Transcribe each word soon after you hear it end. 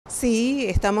Sí,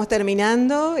 estamos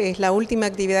terminando, es la última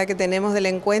actividad que tenemos del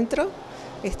encuentro.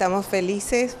 Estamos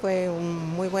felices, fue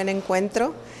un muy buen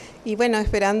encuentro y bueno,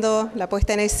 esperando la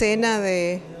puesta en escena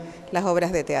de las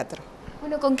obras de teatro.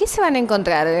 Bueno, ¿con qué se van a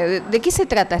encontrar? ¿De qué se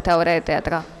trata esta obra de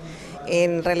teatro?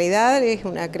 En realidad es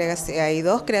una creación, hay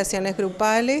dos creaciones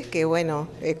grupales que bueno,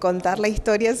 contar la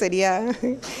historia sería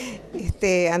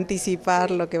anticipar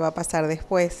lo que va a pasar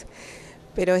después.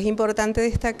 Pero es importante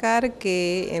destacar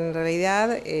que en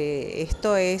realidad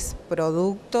esto es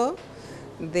producto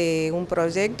de un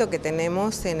proyecto que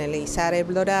tenemos en el ISAR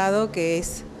Dorado, que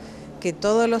es que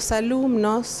todos los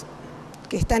alumnos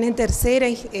que están en tercer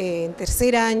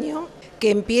año, que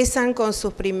empiezan con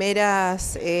sus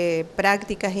primeras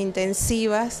prácticas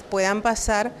intensivas, puedan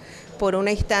pasar por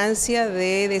una instancia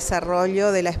de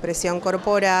desarrollo de la expresión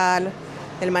corporal,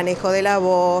 el manejo de la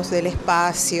voz, del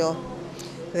espacio,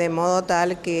 de modo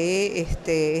tal que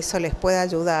eso les pueda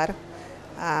ayudar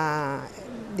a,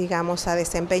 digamos, a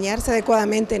desempeñarse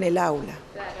adecuadamente en el aula.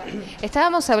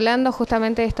 Estábamos hablando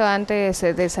justamente de esto antes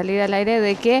de salir al aire,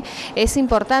 de que es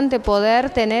importante poder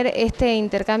tener este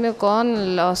intercambio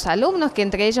con los alumnos, que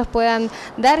entre ellos puedan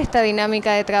dar esta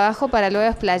dinámica de trabajo para luego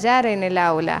explayar en el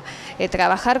aula.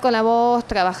 Trabajar con la voz,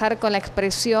 trabajar con la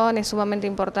expresión es sumamente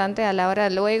importante a la hora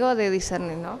luego de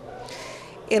discernir, ¿no?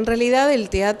 En realidad el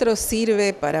teatro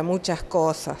sirve para muchas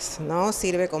cosas, ¿no?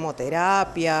 Sirve como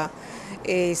terapia,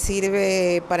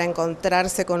 sirve para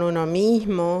encontrarse con uno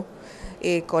mismo,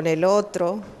 con el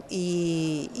otro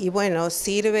y bueno,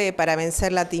 sirve para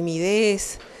vencer la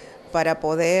timidez, para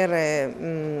poder,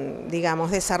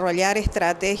 digamos, desarrollar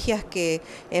estrategias que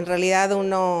en realidad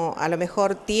uno a lo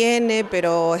mejor tiene,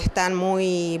 pero están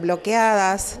muy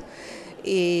bloqueadas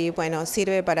y bueno,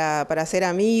 sirve para hacer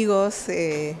amigos.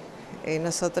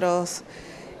 Nosotros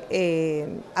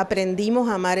aprendimos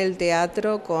a amar el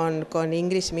teatro con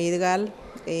Ingrid Midgal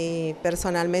y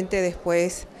personalmente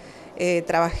después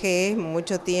trabajé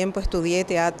mucho tiempo, estudié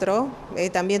teatro,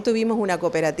 también tuvimos una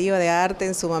cooperativa de arte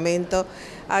en su momento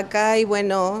acá y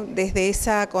bueno, desde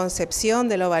esa concepción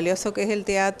de lo valioso que es el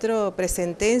teatro,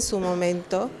 presenté en su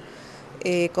momento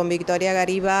con Victoria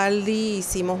Garibaldi,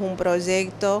 hicimos un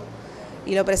proyecto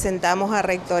y lo presentamos a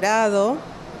rectorado.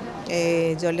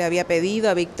 Yo le había pedido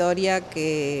a Victoria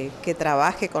que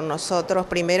trabaje con nosotros,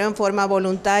 primero en forma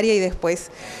voluntaria y después,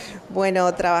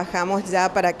 bueno, trabajamos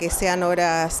ya para que sean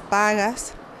horas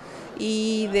pagas.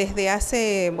 Y desde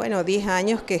hace, bueno, 10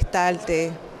 años que está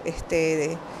este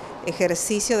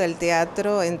ejercicio del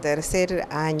teatro en tercer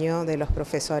año de los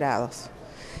profesorados.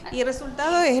 Y el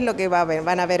resultado es lo que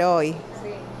van a ver hoy.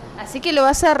 Así que lo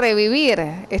vas a revivir,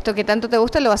 esto que tanto te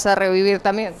gusta lo vas a revivir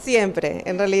también. Siempre,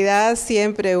 en realidad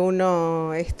siempre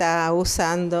uno está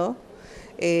usando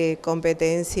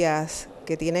competencias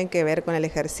que tienen que ver con el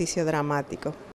ejercicio dramático.